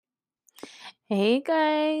Hey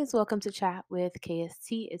guys, welcome to Chat with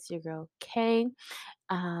KST. It's your girl Kay.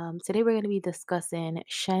 Today we're going to be discussing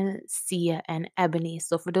Shenseea and Ebony.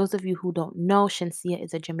 So, for those of you who don't know, Shenseea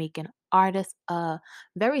is a Jamaican artist, a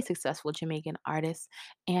very successful Jamaican artist,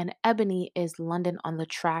 and Ebony is London on the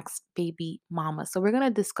Track's baby mama. So, we're going to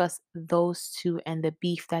discuss those two and the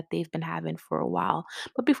beef that they've been having for a while.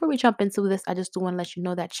 But before we jump into this, I just do want to let you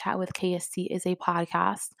know that Chat with KST is a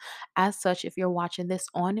podcast. As such, if you're watching this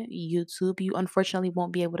on YouTube, you unfortunately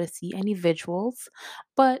won't be able to see any visuals,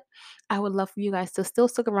 but I would love for you guys to still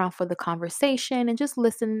stick around for the conversation and just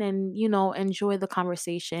listen and, enjoy the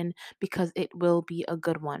conversation because it will be a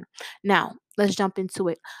good one. Now, let's jump into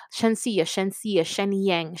it. Shenseea, Shen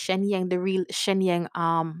Yang, the real Shen Yang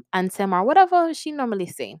anthem or whatever she normally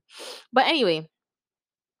say. But anyway,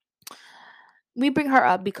 we bring her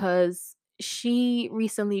up because she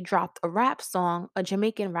recently dropped a rap song, a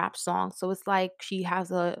Jamaican rap song. So it's like she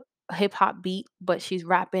has a hip hop beat, but she's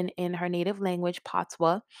rapping in her native language,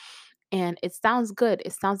 Patois, and it sounds good.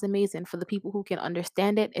 It sounds amazing for the people who can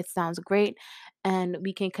understand it. It sounds great and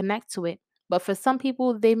we can connect to it. But for some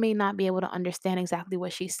people, they may not be able to understand exactly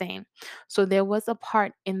what she's saying. So there was a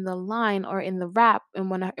part in the line or in the rap in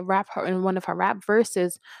one of her rap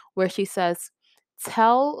verses where she says,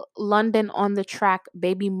 "Tell London on the track,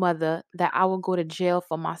 baby mother, that I will go to jail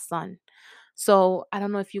for my son." So I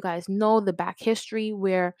don't know if you guys know the back history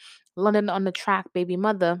where London on the track, baby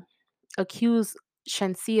mother, accused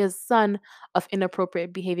Shensea's son of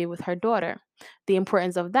inappropriate behavior with her daughter. The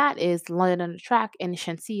importance of that is London on the Track and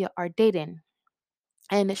Shenseea are dating.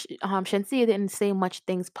 And Shenseea didn't say much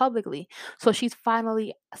things publicly. So she's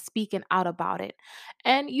finally speaking out about it.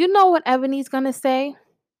 And you know what Ebony's going to say?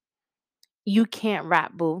 You can't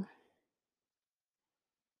rap, boo.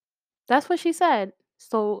 That's what she said.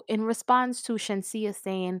 So in response to Shenseea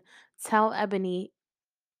saying, tell Ebony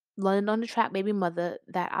London on the Track baby mother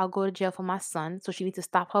that I'll go to jail for my son. So she needs to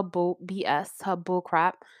stop her bull BS, her bull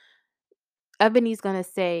crap. Ebony's gonna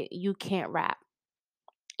say you can't rap.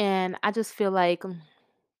 And I just feel like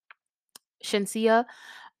Shenseea,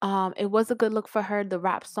 it was a good look for her, the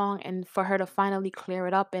rap song, and for her to finally clear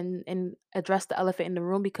it up and address the elephant in the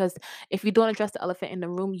room. Because if you don't address the elephant in the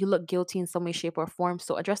room, you look guilty in some way, shape, or form.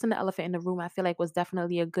 So addressing the elephant in the room, I feel like was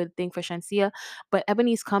definitely a good thing for Shenseea. But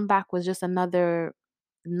Ebony's comeback was just another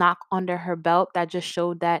knock under her belt that just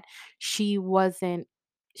showed that she wasn't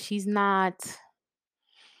she's not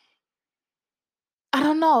I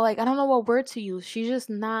don't know, like I don't know what word to use. She's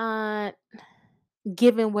just not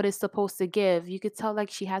giving what it's supposed to give. You could tell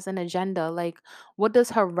like she has an agenda. Like, what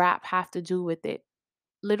does her rap have to do with it?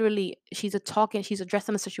 Literally, she's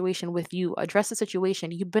addressing a situation with you. Address the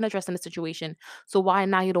situation. You've been addressing the situation. So why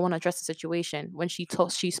now you don't want to address the situation when she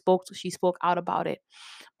spoke out about it.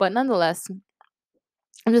 But nonetheless,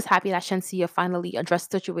 I'm just happy that Shenseea finally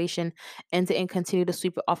addressed the situation and didn't continue to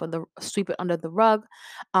sweep it under the rug.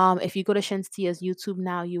 If you go to Shensea's YouTube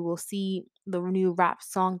now, you will see the new rap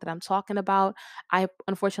song that I'm talking about. I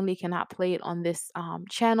unfortunately cannot play it on this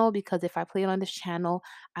channel because if I play it on this channel,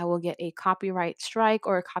 I will get a copyright strike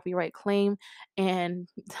or a copyright claim, and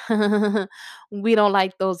we don't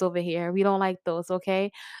like those over here. We don't like those,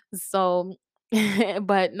 okay? So,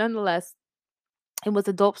 but nonetheless, it was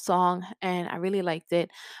a dope song and I really liked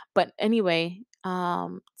it. But anyway,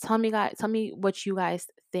 tell me what you guys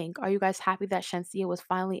think. Are you guys happy that Shenseea was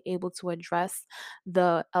finally able to address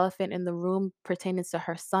the elephant in the room pertaining to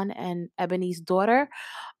her son and Ebony's daughter?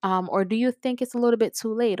 Or do you think it's a little bit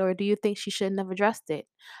too late? Or do you think she shouldn't have addressed it?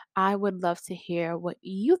 I would love to hear what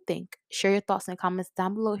you think. Share your thoughts and comments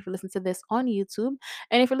down below if you listen to this on YouTube.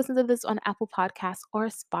 And if you listen to this on Apple Podcasts or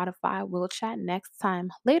Spotify, we'll chat next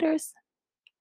time. Laters.